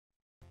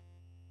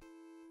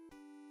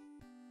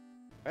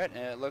Alright,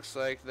 and it looks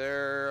like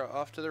they're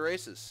off to the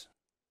races.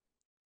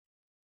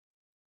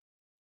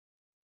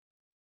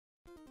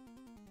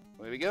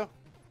 Away we go.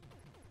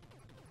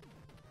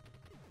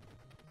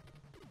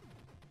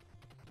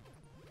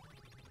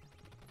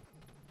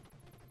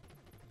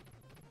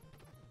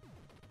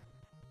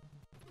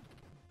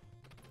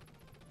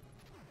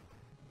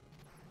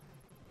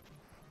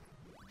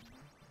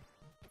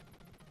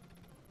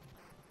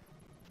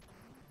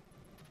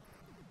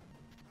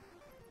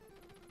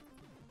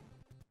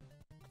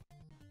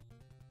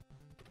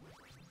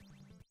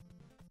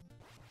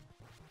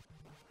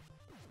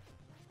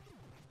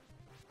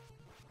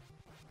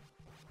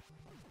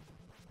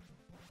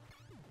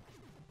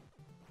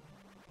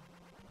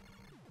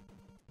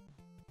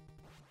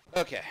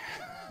 Okay.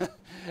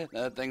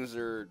 Now that things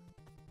are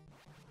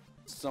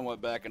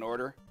somewhat back in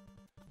order.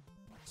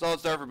 Solid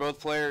start for both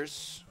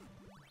players.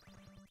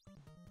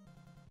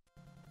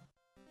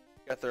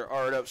 Got their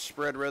art up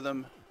spread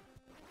rhythm.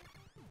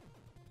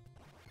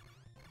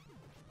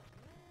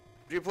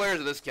 For players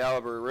of this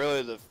caliber,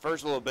 really the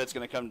first little bit's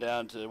going to come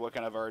down to what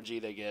kind of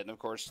RG they get. And of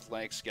course,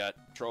 Lanks got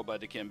trolled by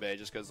Dikembe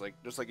just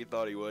like he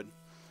thought he would.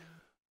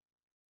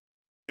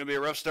 Gonna be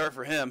a rough start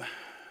for him.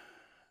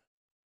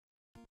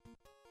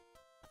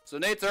 So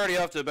Nate's already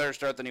off to a better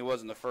start than he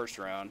was in the first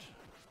round.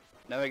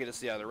 Now we get to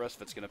see how the rest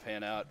of it's going to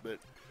pan out. But,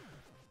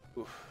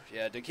 oof,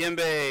 yeah,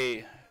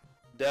 Dikembe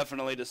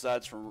definitely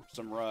decides for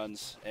some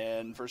runs.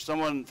 And for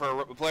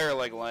a player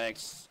like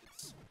Lanks,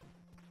 it's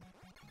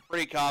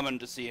pretty common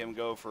to see him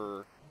go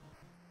for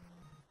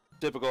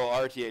typical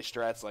RTA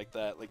strats like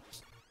that. Like,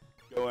 just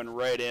going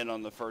right in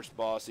on the first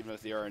boss, even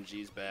if the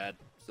RNG's bad.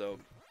 So,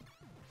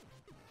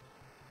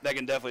 that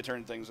can definitely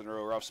turn things into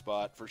a rough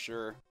spot, for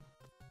sure.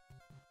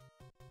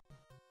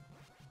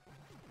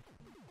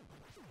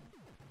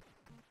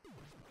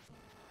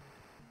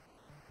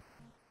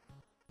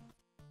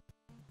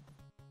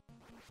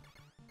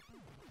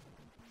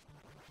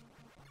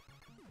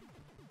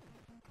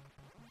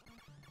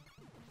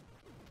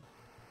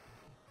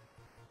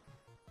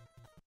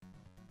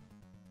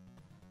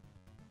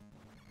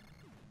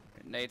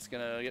 Nate's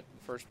gonna get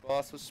the first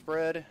boss with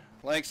spread.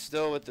 Lanks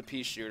still with the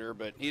pea shooter,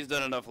 but he's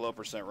done enough low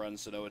percent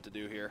runs to know what to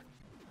do here.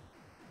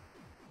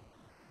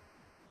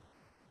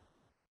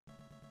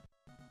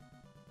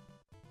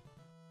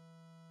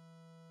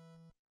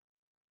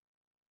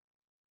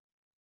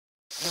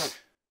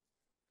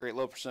 Great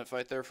low percent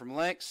fight there from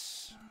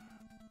Lanks.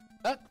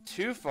 Not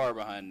too far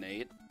behind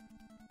Nate.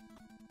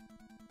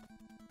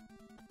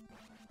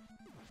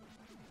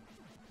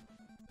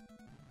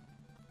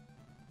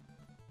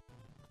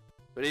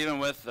 But even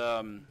with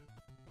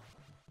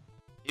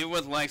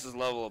Lanks'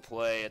 level of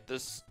play at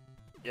this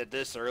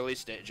early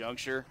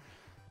juncture,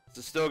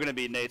 it's still going to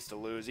be Nate's to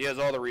lose. He has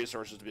all the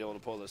resources to be able to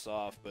pull this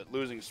off, but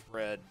losing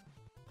spread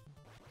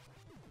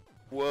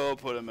will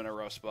put him in a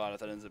rough spot if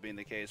that ends up being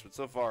the case. But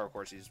so far, of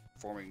course, he's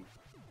performing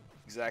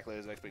exactly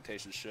as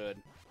expectations should.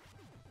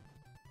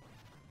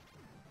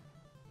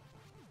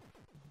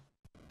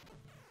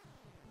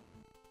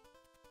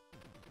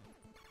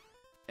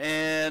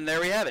 And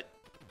there we have it.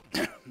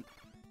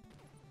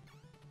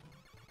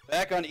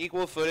 Back on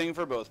equal footing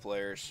for both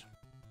players.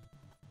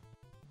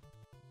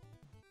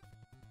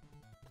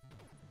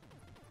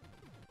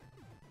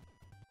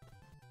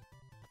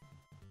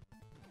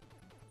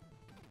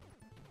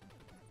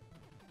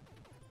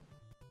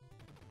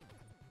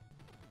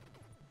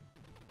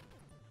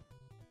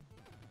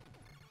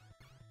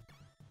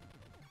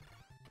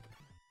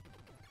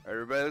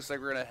 Everybody, looks like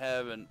we're going to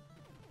have an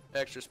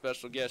extra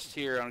special guest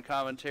here on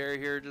commentary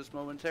here just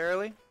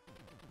momentarily.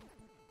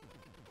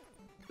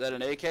 Is that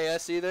an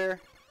AKSE there?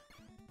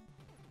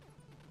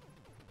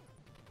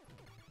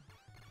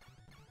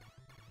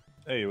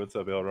 Hey, what's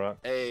up, L-Rock?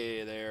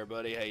 Hey there,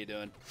 buddy. How you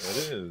doing? It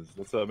is.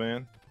 What's up,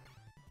 man?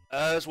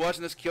 Just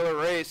watching this killer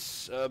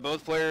race.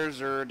 Both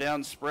players are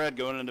down spread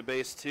going into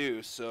base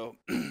 2, so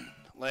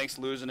Lanks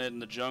losing it in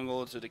the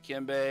jungle to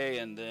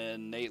Dikembe, and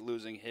then Nate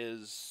losing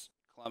his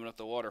climbing up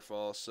the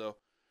waterfall. So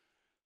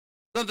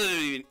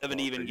something of an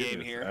even game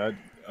here.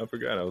 I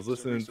forgot. I was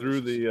listening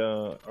through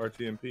the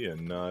RTMP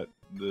and not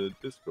the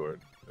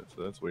Discord.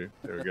 That's weird.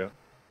 There we go.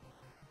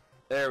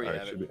 There we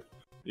have it.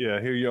 Yeah,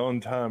 I hear you on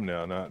time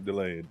now, not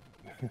delayed.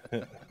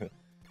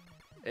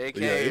 AK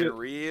in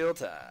real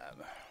time.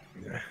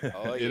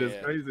 Oh, it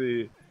is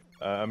crazy.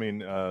 I mean,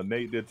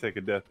 Nate did take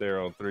a death there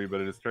on 3,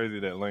 but it is crazy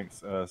that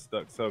Lanks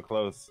stuck so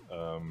close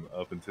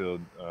up until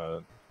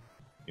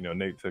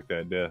Nate took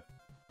that death.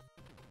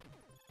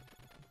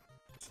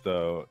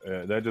 So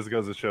that just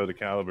goes to show the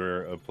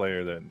caliber of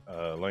player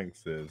that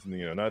Lanks is.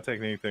 Not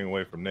taking anything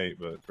away from Nate,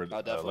 but for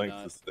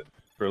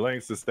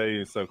Lanks to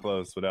stay so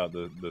close without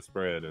the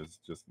spread is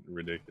just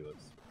ridiculous.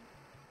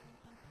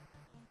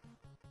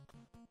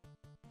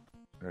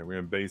 All right, we're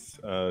in base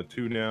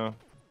 2 now.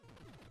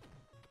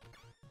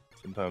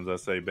 Sometimes I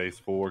say base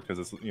 4 because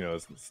it's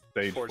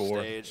stage 4.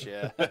 Stage,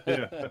 yeah.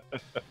 Yeah.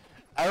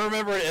 I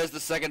remember it as the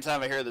second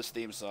time I hear this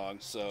theme song,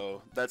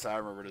 so that's how I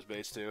remember it as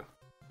base 2.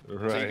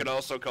 Right. So you could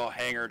also call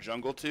Hangar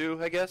Jungle 2,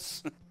 I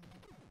guess.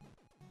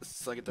 The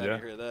second time you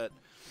hear that.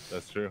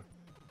 That's true.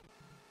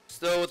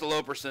 Still with the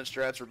low percent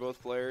strats for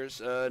both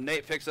players.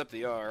 Nate picks up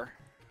the R.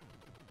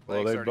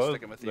 Well, they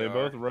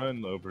both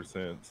run low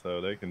percent,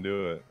 so they can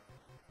do it.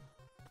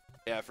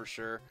 Yeah, for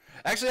sure.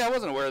 Actually, I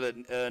wasn't aware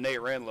that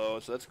Nate ran low,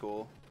 so that's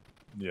cool.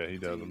 Yeah, he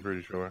does. I'm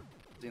pretty sure.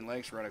 Seen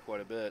Lanks run it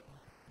quite a bit.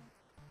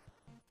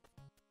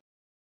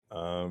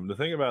 The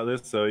thing about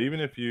this, so even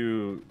if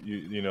you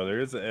know,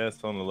 there is an S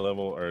on the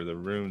level or the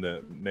room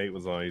that Nate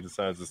was on, he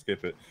decides to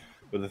skip it.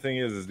 But the thing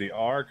is the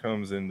R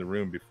comes in the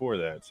room before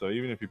that. So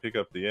even if you pick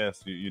up the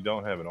S, you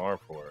don't have an R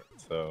for it.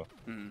 So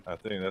I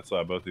think that's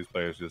why both these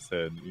players just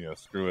said, you know,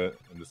 screw it.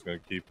 I'm just going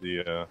to keep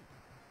the,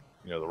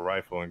 you know, the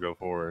rifle and go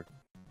forward.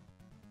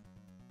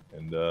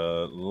 And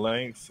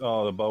Lanks,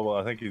 oh, the bubble,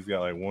 I think he's got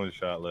like one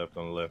shot left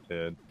on the left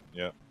head.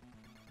 Yep.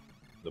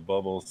 The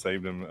bubble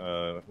saved him,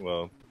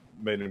 well,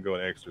 made him go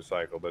an extra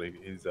cycle, but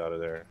he's out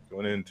of there.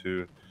 Going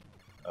into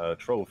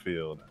troll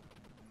field.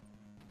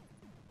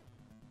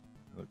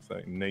 Looks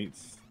like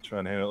Nate's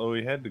trying to handle. Oh,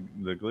 he had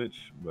the glitch,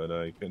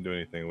 but he couldn't do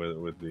anything with it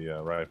with the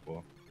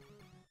rifle.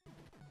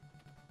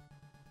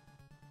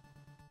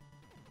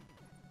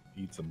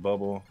 Eats a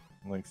bubble.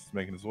 Link's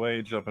making his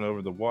way, jumping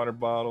over the water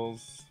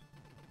bottles.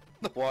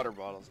 The water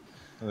bottles.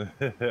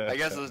 I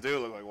guess those do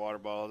look like water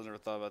bottles. I never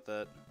thought about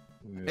that.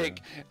 Yeah. Hey,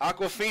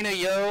 Aquafina,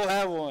 yo,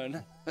 have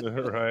one.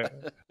 Right.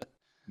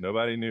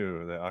 Nobody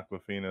knew that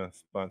Aquafina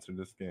sponsored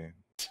this game.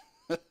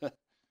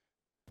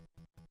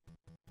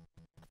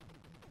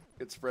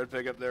 Good spread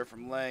pick up there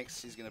from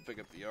Lanks. He's going to pick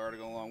up the R to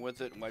go along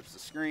with it and wipes the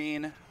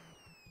screen.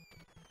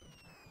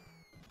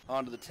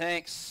 Onto the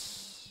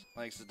tanks.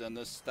 Lanks has done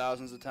this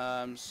thousands of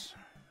times.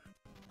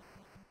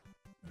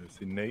 I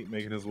see Nate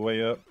making his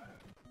way up.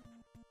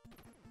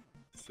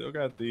 Still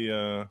got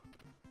the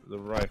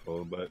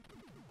rifle, but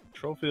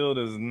troll field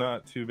is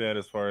not too bad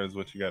as far as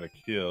what you got to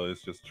kill.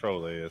 It's just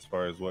trolling as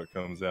far as what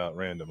comes out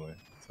randomly.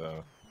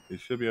 So he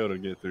should be able to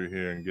get through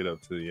here and get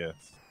up to the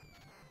S.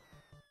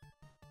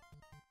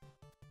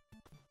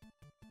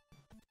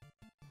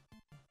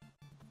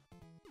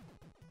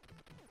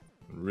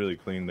 Really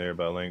clean there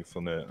by Lanks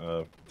on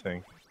that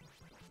tank.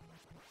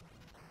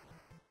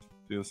 So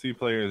you'll see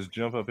players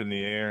jump up in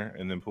the air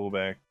and then pull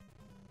back,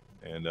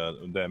 and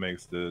that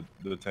makes the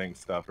tank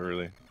stop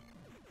early.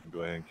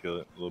 Go ahead and kill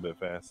it a little bit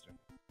faster.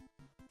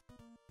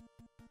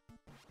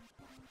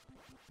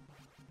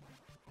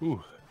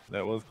 Ooh,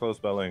 that was close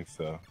by Lanks,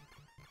 so.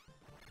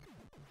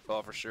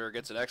 Oh, for sure.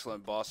 Gets an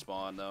excellent boss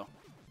spawn, though.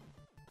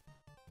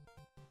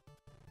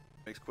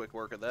 Makes quick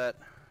work of that.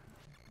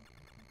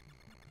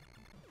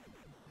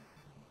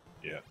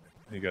 Yeah,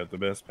 he got the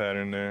best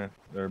pattern there,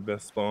 their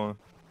best spawn.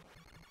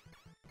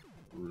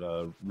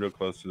 Real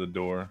close to the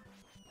door.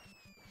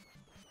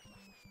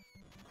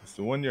 It's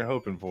the one you're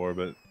hoping for,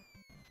 but it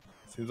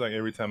seems like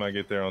every time I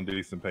get there on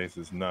decent pace,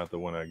 it's not the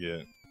one I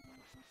get.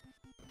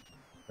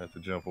 I have to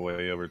jump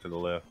way over to the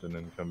left and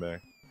then come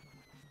back.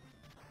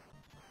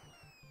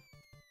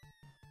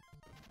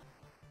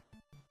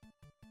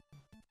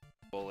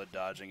 Bullet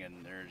dodging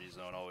in energy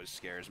zone always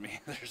scares me.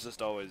 There's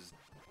just always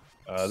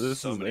this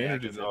so is many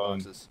energy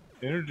zone.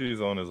 Energy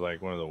zone is like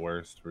one of the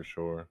worst for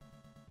sure.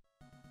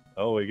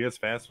 Oh, he gets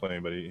fast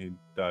playing, but he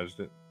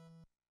dodged it.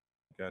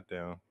 Got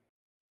down.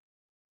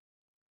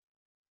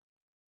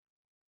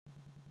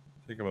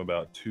 I think I'm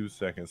about 2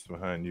 seconds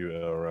behind you,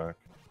 L-Rock.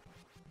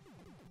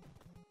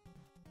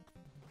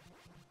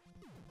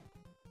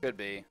 Could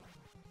be.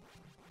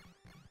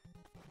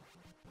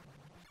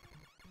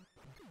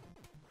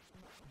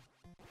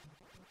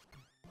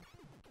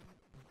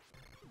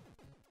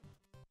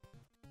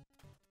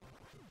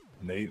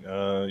 Nate,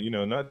 you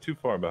know, not too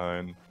far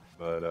behind,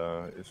 but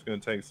it's going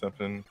to take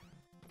something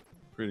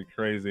pretty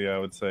crazy, I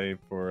would say,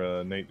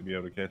 for Nate to be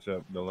able to catch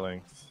up to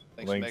Lanks.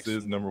 Lanks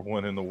is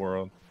 #1 in the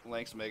world.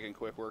 Lanks making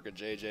quick work of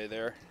JJ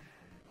there.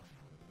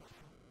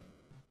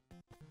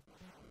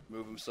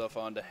 Move himself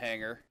onto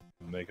Hanger.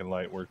 Making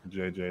light work of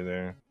JJ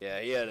there.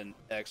 Yeah, he had an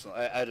excellent.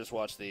 I just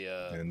watched the.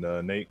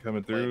 And Nate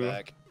coming through.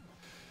 Playback.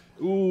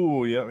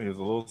 Ooh, yep, he was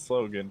a little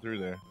slow getting through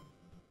there.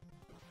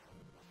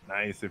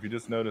 Nice. If you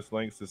just noticed,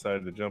 Lanks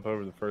decided to jump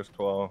over the first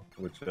claw,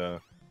 which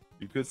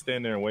you could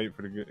stand there and wait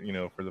for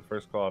the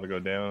first claw to go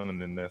down,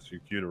 and then that's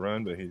your cue to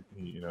run. But he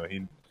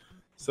he's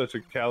such a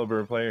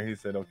caliber player. He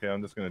said, "Okay,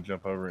 I'm just going to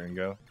jump over it and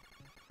go."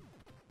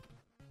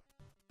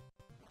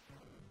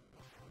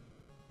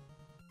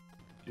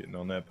 Getting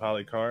on that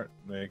poly cart,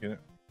 making it.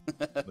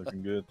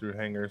 Looking good through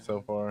Hanger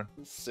so far.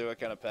 Let's see what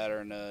kind of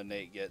pattern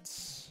Nate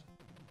gets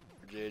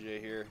for JJ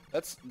here.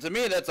 To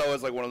me, that's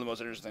always like one of the most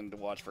interesting to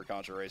watch for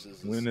Contra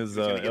races. When is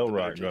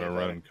L-Rock going to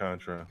run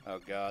Contra? Oh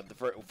God,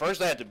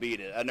 first I had to beat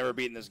it. I'd never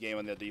beaten this game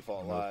on the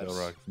default lives.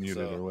 L-Rock's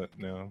muted or what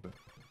now? But...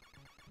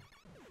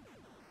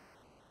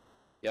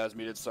 Yeah, I was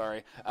muted.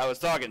 Sorry, I was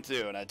talking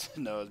too, and I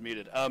didn't know I was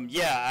muted.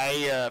 Yeah,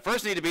 I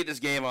first need to beat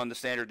this game on the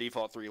standard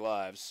default 3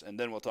 lives, and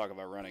then we'll talk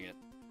about running it.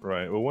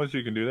 Right. Well, once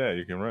you can do that,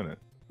 you can run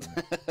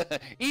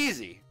it.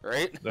 Easy,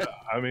 right?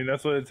 I mean,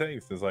 that's what it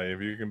takes. It's like if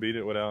you can beat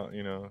it without,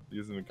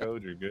 using the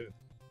code, you're good.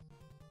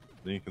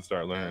 Then you can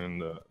start learning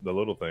the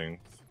little things.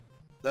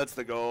 That's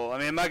the goal. I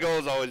mean, my goal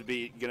is always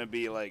gonna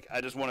be like,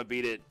 I just want to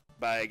beat it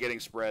by getting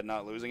spread,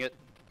 not losing it,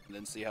 and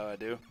then see how I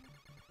do.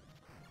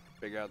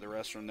 Figure out the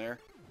rest from there.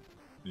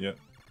 Yep.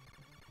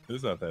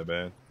 It's not that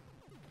bad.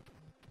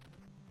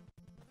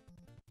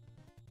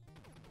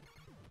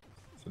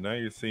 So now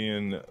you're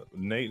seeing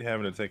Nate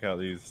having to take out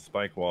these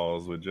spike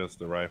walls with just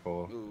the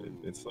rifle.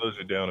 It slows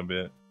you down a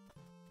bit.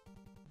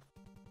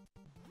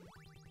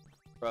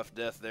 Rough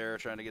death there,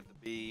 trying to get the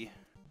B.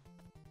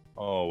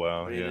 Oh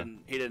wow, But yeah.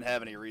 He didn't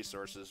have any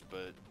resources,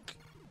 but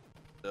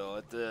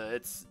still,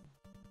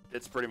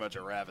 it's pretty much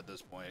a wrap at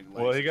this point.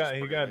 Well, he got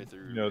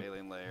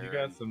Alien Lair he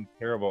got some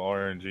terrible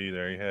RNG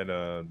there. He had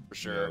for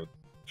sure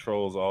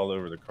trolls all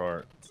over the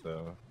cart.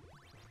 So.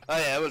 Oh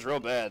yeah, it was real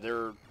bad. There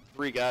were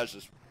 3 guys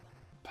just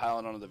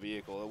piling onto the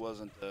vehicle. It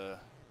wasn't.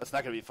 That's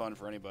not gonna be fun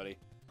for anybody.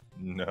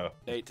 No.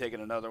 Nate taking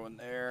another one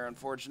there.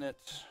 Unfortunate.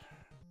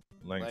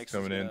 Lanks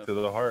coming into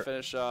the heart.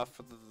 Finish off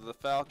with the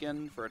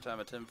Falcon for a time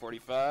of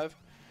 10:45.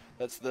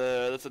 That's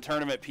the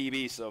tournament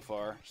PB so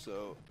far.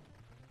 So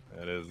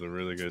that is a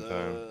really good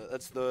time.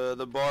 That's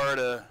the bar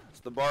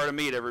to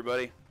meet,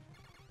 everybody.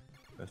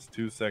 That's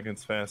 2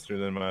 seconds faster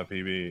than my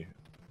PB.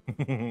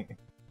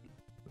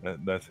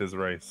 That's his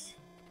race.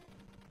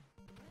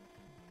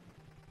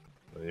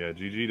 But yeah,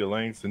 GG to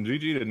Lanks and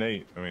GG to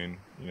Nate. I mean,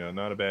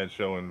 not a bad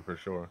showing for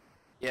sure.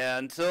 Yeah,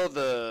 until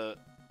the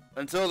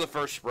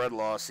first spread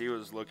loss, he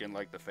was looking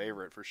like the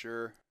favorite for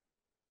sure.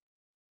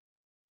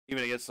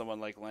 Even against someone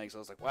like Lanks, I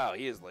was like, wow,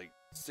 he is like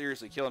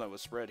seriously killing it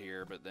with spread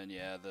here. But then,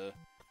 yeah,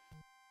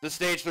 the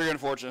stage 3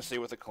 unfortunately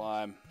with the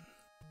climb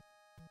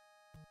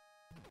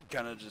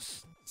kind of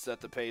just set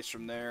the pace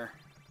from there.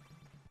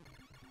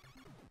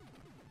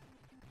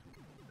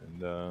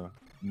 And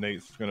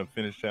Nate's gonna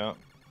finish out,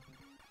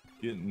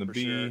 getting the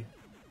B, sure.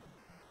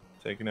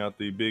 Taking out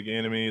the big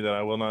enemy that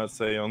I will not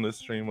say on this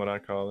stream what I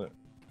call it.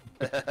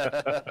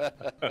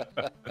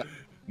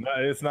 No,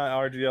 it's not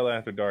RGL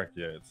After Dark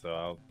yet, so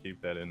I'll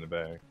keep that in the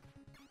bag.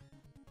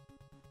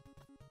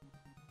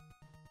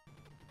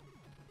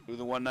 Do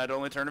the one night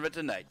only tournament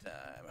to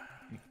nighttime.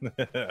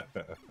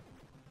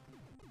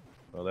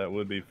 Well, that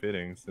would be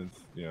fitting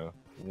since,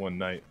 one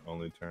night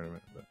only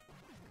tournament. But.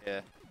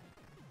 Yeah.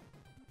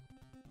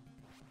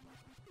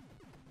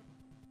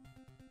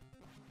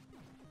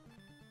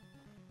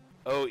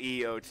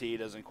 OEOT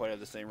doesn't quite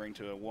have the same ring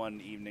to a one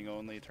evening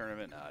only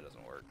tournament. No, it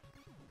doesn't work.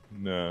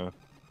 No.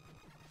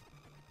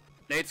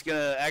 Nate's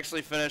gonna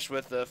actually finish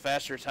with a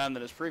faster time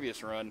than his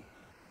previous run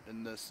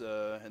in this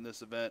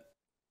event.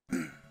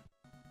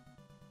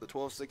 The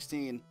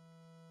 12:16.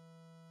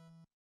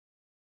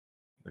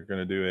 They're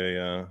gonna do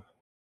a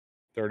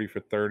 30 for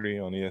 30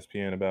 on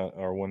ESPN about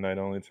our one night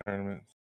only tournament.